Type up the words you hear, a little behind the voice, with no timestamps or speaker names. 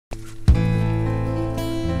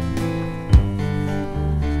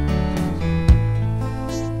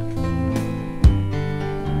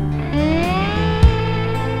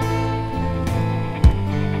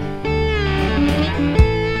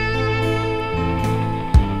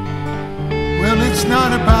It's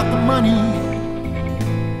not about the money.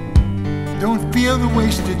 Don't feel the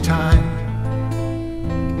wasted time.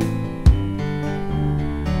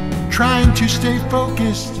 Trying to stay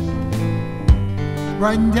focused,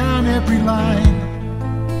 writing down every line.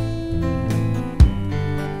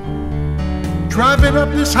 Driving up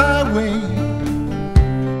this highway,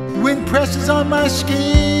 the wind presses on my skin.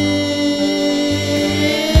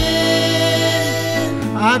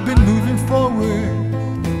 I've been moving forward,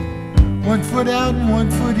 one foot out and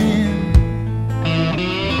one foot in.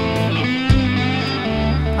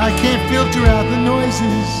 I can't filter out the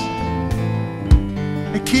noises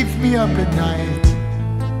that keeps me up at night.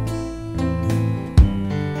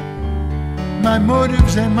 My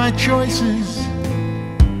motives and my choices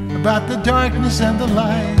about the darkness and the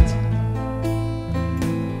light.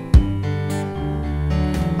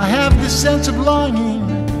 I have this sense of longing.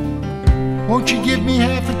 Won't you give me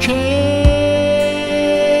half a chance?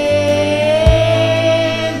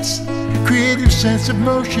 Creative sense of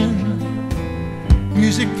motion,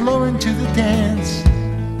 music flowing to the dance.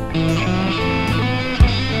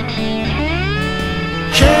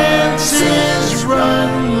 Chances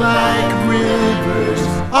run like rivers,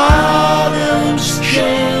 autumns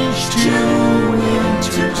change to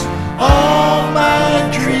winters. All my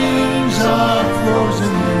dreams are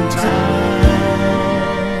frozen in time.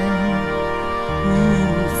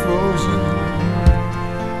 Ooh,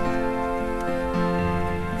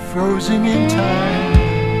 frozen in time.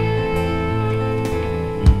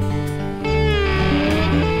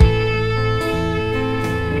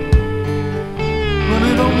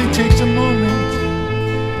 It only takes a moment,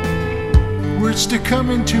 words to come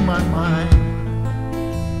into my mind.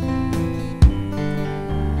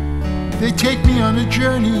 They take me on a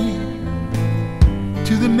journey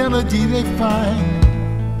to the melody they find.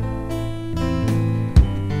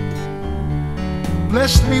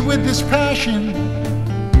 Bless me with this passion,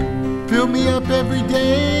 fill me up every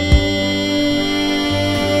day.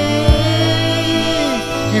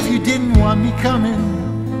 If you didn't want me coming,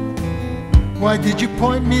 why did you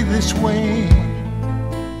point me this way?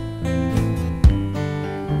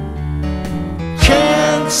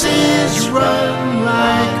 Chances run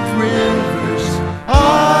like rivers,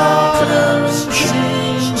 autumns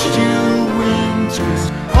change to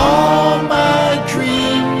winters. All my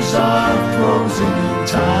dreams are frozen in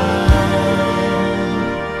time.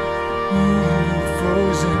 Ooh,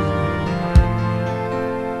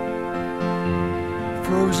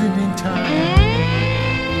 frozen in time.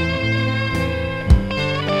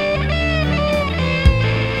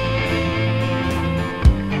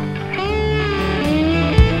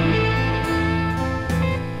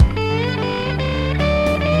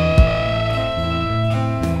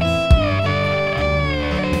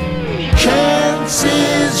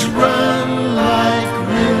 Chances run like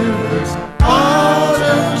rivers,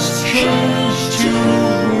 autumns change to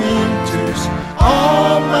winters.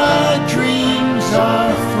 All my dreams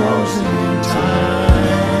are frozen in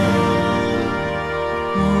time.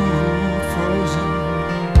 Ooh, frozen.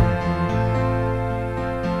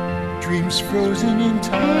 Dreams frozen in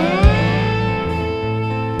time.